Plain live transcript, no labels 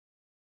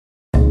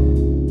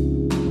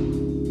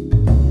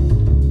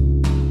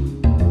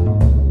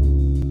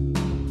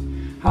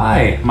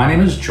Hi, my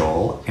name is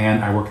Joel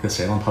and I work at the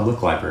Salem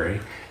Public Library,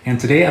 and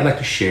today I'd like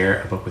to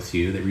share a book with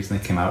you that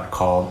recently came out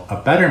called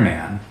A Better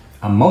Man,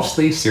 a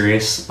mostly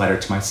serious letter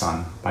to my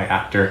son by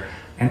actor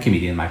and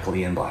comedian Michael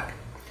Ian Black.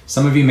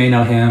 Some of you may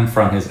know him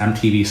from his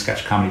MTV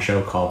sketch comedy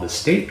show called The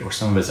State or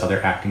some of his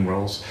other acting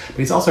roles, but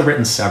he's also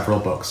written several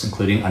books,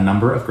 including a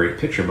number of great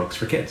picture books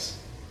for kids.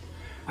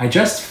 I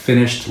just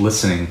finished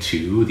listening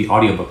to the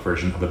audiobook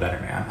version of A Better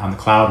Man on the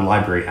Cloud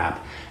Library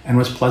app and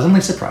was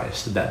pleasantly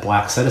surprised that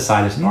Black set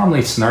aside his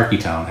normally snarky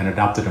tone and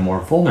adopted a more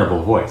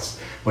vulnerable voice,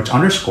 which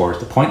underscores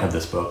the point of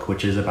this book,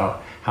 which is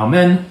about how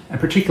men, and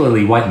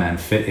particularly white men,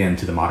 fit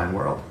into the modern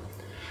world.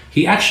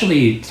 He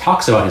actually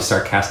talks about his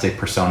sarcastic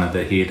persona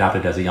that he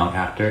adopted as a young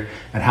actor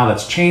and how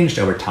that's changed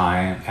over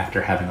time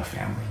after having a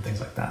family and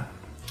things like that.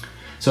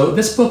 So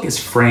this book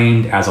is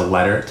framed as a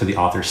letter to the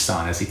author's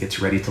son as he gets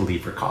ready to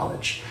leave for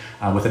college,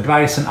 with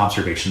advice and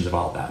observations of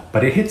all of that.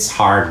 But it hits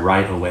hard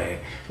right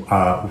away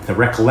with a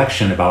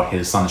recollection about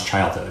his son's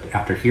childhood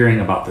after hearing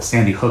about the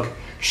Sandy Hook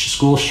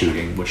school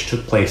shooting, which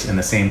took place in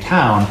the same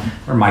town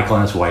where Michael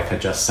and his wife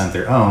had just sent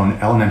their own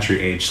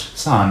elementary-aged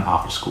son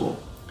off to school.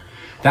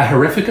 That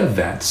horrific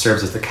event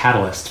serves as the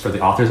catalyst for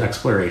the author's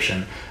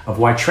exploration of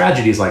why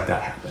tragedies like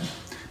that happen.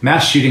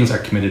 Mass shootings are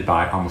committed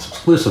by almost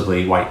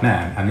exclusively white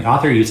men, and the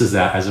author uses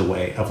that as a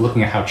way of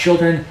looking at how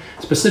children,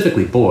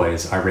 specifically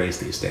boys, are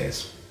raised these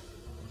days.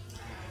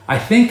 I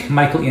think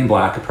Michael Ian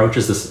Black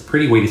approaches this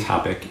pretty weighty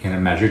topic in a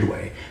measured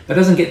way that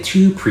doesn't get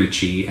too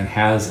preachy and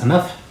has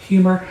enough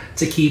humor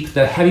to keep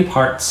the heavy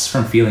parts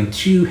from feeling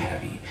too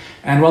heavy.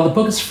 And while the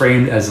book is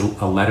framed as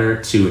a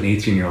letter to an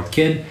 18-year-old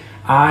kid,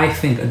 I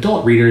think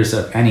adult readers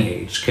of any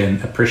age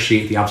can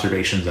appreciate the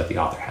observations that the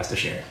author has to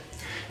share.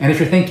 And if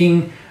you're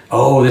thinking,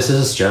 oh, this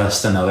is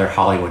just another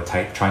Hollywood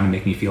type trying to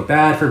make me feel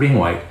bad for being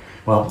white,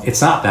 well,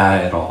 it's not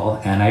that at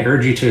all, and I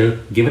urge you to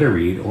give it a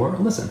read or a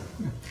listen.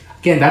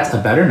 Again, that's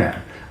A Better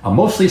Man, a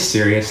mostly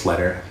serious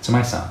letter to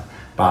my son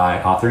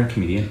by author and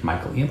comedian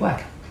Michael Ian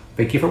Black.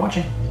 Thank you for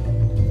watching.